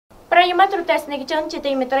ប្រិយមិត្តទស្សនិកជនជា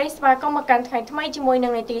ទីមេត្រីស្វាគមន៍មកកាន់ថ្ងៃថ្មីជាមួយនឹ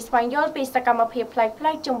ងនីតិស្វែងយល់ពីសកម្មភាពប្លែក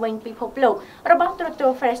ៗជុំវិញពិភពលោករបស់ទូរទស្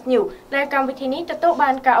សន៍ Fresh News ដែលកម្មវិធីនេះទទួល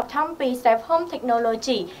បានការឧបត្ថម្ភពី Safe Home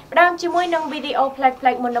Technology ផ្ដើមជាមួយនឹងវីដេអូប្លែក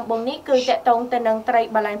ៗមុនដំបូងនេះគឺតាក់ទងទៅនឹងត្រី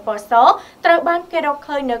បាឡែនពណ៌សត្រូវបានគេរក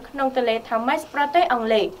ឃើញនៅក្នុងទន្លេ Thames ប្រទេសអង់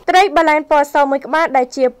គ្លេសត្រីបាឡែនពណ៌សមួយក្បាលដែល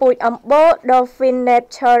ជាពូជអម្បូរ Dolphin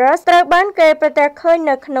Naturus ត្រូវបានគេប្រទះឃើញ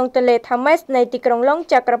នៅក្នុងទន្លេ Thames នៃទីក្រុងឡុង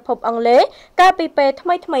ចក្រភពអង់គ្លេសកាលពីពេលថ្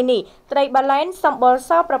មីៗនេះត្រីបាឡែនសម្បុរ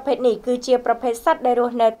សប្រភេទនេះគឺជាប្រភេទសត្វដែលរ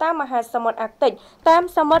ស់នៅតាមមហាសមុទ្រអាកតិចតាម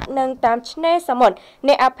សមុទ្រនិងតាមឆ្នេរសមុទ្រ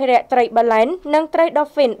អ្នកអភិរក្សត្រីបាឡែននិងត្រី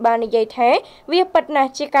Dolphin បាននិយាយថាវាពិតណា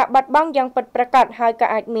ស់ជាការបាត់បង់យ៉ាងពិតប្រាកដហើយក៏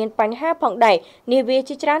អាចមានបញ្ហាផងដែរនាវា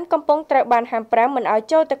ជាច្រើនកំពុងត្រូវបានហាមប្រាមមិនឲ្យ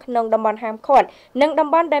ចូលទៅក្នុងតំបន់ហាមឃាត់និងតំ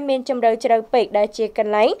បន់ដែលមានជម្រៅជ្រៅពេកដែលជាក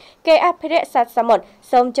ន្លែងគេអភិរក្សសត្វសមុទ្រ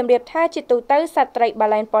សូមជម្រាបថាជាទូទៅសត្វត្រីបា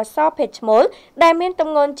ឡែនពណ៌សភេទឈ្មោលដែលមានទ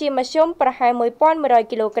ម្ងន់ជាមធ្យមប្រហែល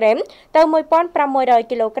 1100 គីឡូក្រាមទៅ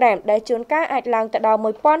 1500 គីឡូក្រាមដែលជួនកាលអាចឡើងទៅដល់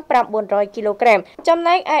 1500 គីឡូក្រាមចំ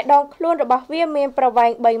ណែកឯដងខ្លួនរបស់វាមានប្រវែង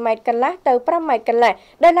 3 ម៉ែត្រកន្លះទៅ 5 ម៉ែត្រកន្លះ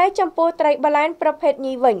ដែលហើយចំពោះត្រីបាឡែនប្រភេទ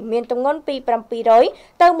ញីវិញមានទម្ងន់ពី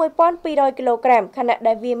 700 ទៅ 1200 គីឡូក្រាមខណៈ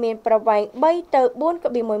ដែលវាមានប្រវែង 3 ទៅ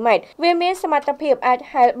 4.1 ម៉ែត្រវាមានសមត្ថភាពអាច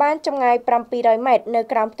ហែលបានចម្ងាយ 700 ម៉ែត្រនៅ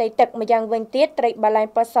ក្រោមផ្ទៃទឹកម្យ៉ាងវិញទៀតត្រីបាឡែន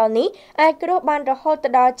ពណ៌សនេះអាចគ្រោះបានរហូត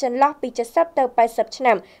ដល់ចន្លោះពី 70 ទៅ 80 ឆ្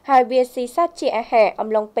នាំហើយវាស៊ីសត្វជាអាហារអំ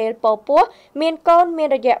ឡុងពេលពពោះមានកូនមាន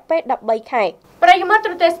រយៈពេល 13 ខែប្រិយមិត្ត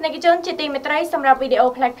ទស្សនិកជនជាទីមេត្រីសម្រាប់វីដេអូ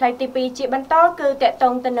ប្លែកៗទី2ជាបន្តគឺតាក់ទ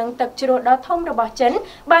ងទៅនឹងទឹកជ្រោះដ៏ធំរបស់ចិន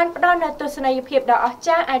បានផ្ដល់នូវទស្សនីយភាពដ៏អស្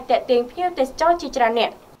ចារ្យអាចទាក់ទាញភ្ញៀវទេសចរជាច្រើន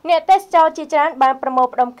អ្នកទេសចរជាច្រើនបានប្រមូល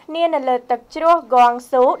ផ្ដុំគ្នានៅលើទឹកជ្រោះហ្គង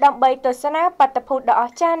ស៊ូដើម្បីទស្សនាបាតុភូតដ៏អ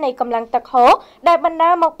ស្ចារ្យនៃកម្លាំងទឹកហូរដែលបណ្ដា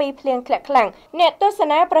លមកពីភ្លៀងធ្លាក់ខ្លាំងអ្នកទស្ស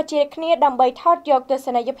នាប្រជាគ្នាដើម្បីថតយកទស្ស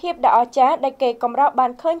នីយភាពដ៏អស្ចារ្យដែលគេកម្របា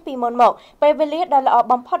នឃើញពីមុនមកពេលវេលាដ៏ល្អ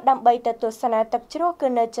បំផុតដើម្បីទៅទស្សនាទឹកជ្រោះគឺ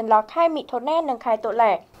នៅចន្លោះខែមិថុនានិងខែតុ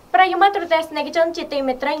លាប្រិយមិត្តទស្សនិកជនជាទី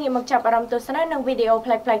មេត្រីងាកមកចាប់អារម្មណ៍ទស្សនានឹងវីដេអូប្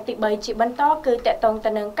លែកៗទី3ជាបន្តគឺតាក់ទងទៅ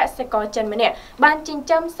នឹងកសិករចិនម្នាក់បានចិញ្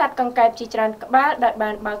ចឹមសត្វកង្កែបជាច្រើនក្បាលដោយបា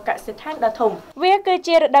នបើកកសិដ្ឋានដ៏ធំវាគឺ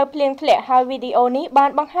ជារដូវភ្លៀងធ្លាក់ហើយវីដេអូនេះបា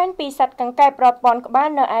នបង្ហាញពីសត្វកង្កែបរាប់ពាន់ក្បាល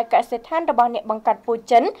នៅឯកសិដ្ឋានរបស់អ្នកបង្កាត់ពូជ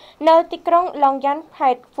ចិននៅទីក្រុងឡុងយ៉ាន់ខេ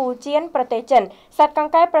ត្តហ្វូជៀនប្រទេសចិនសត្វក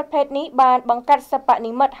ង្កែបប្រភេទនេះបានបង្កាត់សិប្បនិ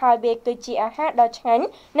ម្មិតហើយវាគឺជាអាហារដ៏ឆ្ងាញ់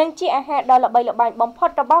និងជាអាហារដ៏ល្បីល្បាញបំផុត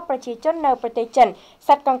របស់ប្រជាជននៅប្រទេសចិន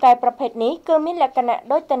សត្វកង្កែបប្រភេទនេះគឺមានលក្ខណៈ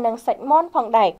ដូចទៅនឹងសាច់មាន់ផងដែរ